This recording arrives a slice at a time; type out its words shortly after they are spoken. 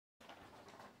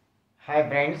Hi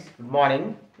friends, good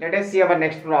morning. Let us see our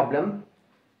next problem.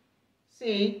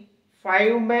 See,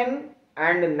 5 men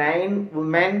and 9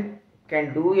 women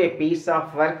can do a piece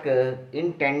of work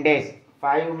in 10 days.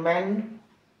 5 men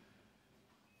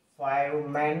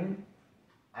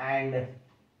and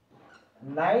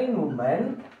 9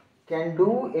 women can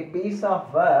do a piece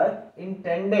of work in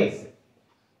 10 days.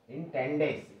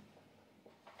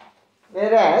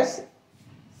 Whereas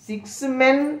 6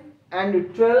 men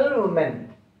and 12 women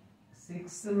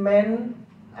 6 men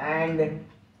and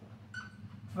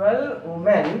 12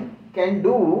 women can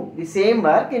do the same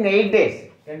work in 8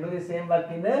 days. And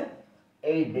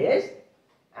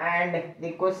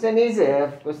the question is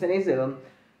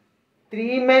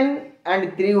 3 men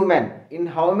and 3 women. In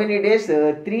how many days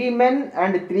 3 men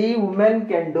and 3 women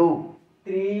can do?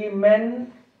 3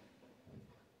 men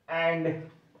and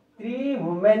 3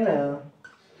 women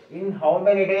in how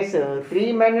many days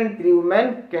 3 men and 3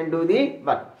 women can do the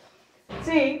work?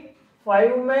 See,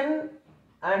 5 men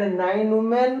and 9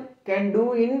 women can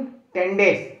do in 10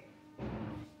 days.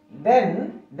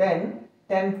 Then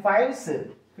 10 fives,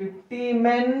 50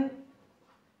 men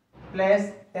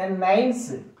plus 10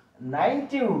 nines,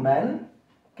 90 women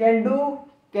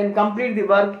can complete the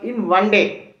work in 1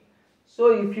 day.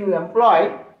 So if you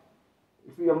employ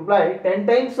 10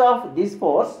 times of this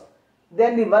force,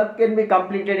 then the work can be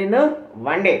completed in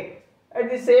 1 day.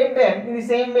 At the same time, in the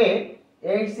same way,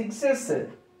 8 sixes,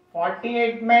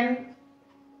 48 men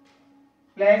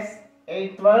plus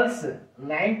 8 twelves,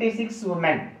 96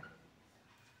 women.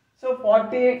 So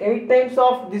 48 times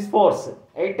of this force,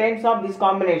 8 times of this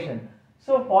combination.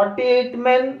 So 48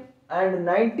 men and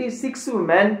 96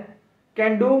 women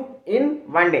can do in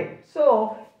 1 day.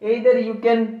 So either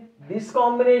this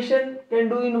combination can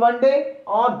do in 1 day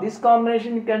or this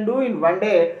combination can do in 1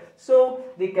 day. So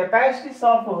the capacities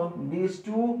of these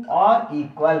two are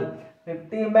equal.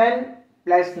 50 men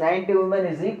plus 90 women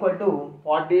is equal to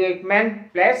 48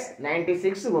 men plus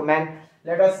 96 women.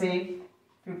 Let us see.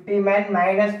 50 men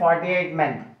minus 48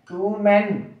 men. 2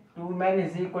 men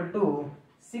is equal to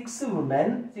 6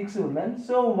 women.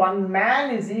 So 1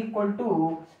 man is equal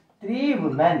to 3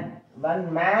 women.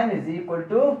 1 man is equal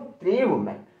to 3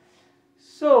 women.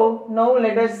 So now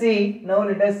let us see. Let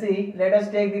us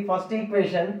take the first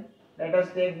equation.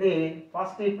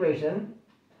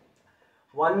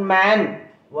 1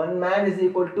 man is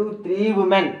equal to 3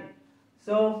 women.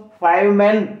 So 5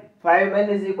 men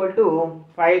is equal to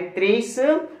 5 threes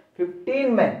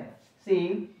 15 men.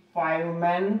 See, 5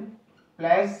 men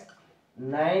plus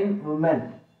 9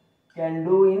 women can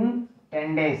do in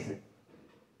 10 days.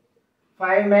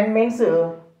 5 men means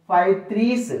 5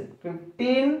 threes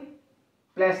 15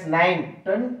 plus 9,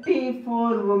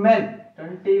 24 women.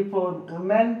 24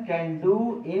 women can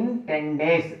do in 10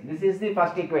 days. This is the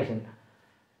first equation.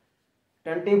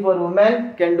 24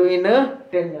 women can do in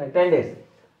 10 days.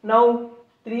 Now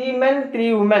 3 men,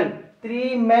 3 women.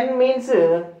 3 men means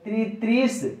 3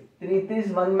 threes. 3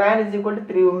 threes, 1 man is equal to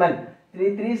 3 women.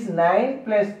 3 threes, 9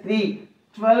 plus 3,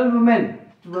 12 women.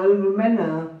 12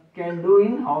 women can do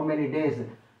in how many days?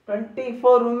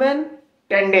 24 women,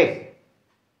 10 days.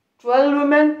 12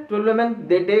 women,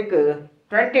 they take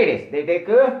 20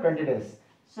 days.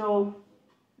 So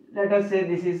let us say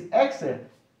this is x.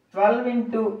 12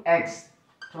 into x.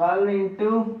 12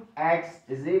 into x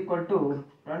is equal to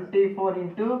 24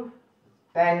 into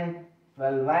 10.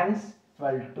 12 ones,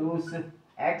 12 twos.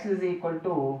 X is equal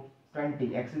to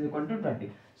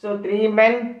 20. So 3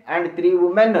 men and 3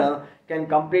 women can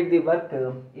complete the work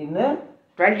in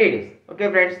 20 days. Okay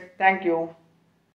friends, thank you.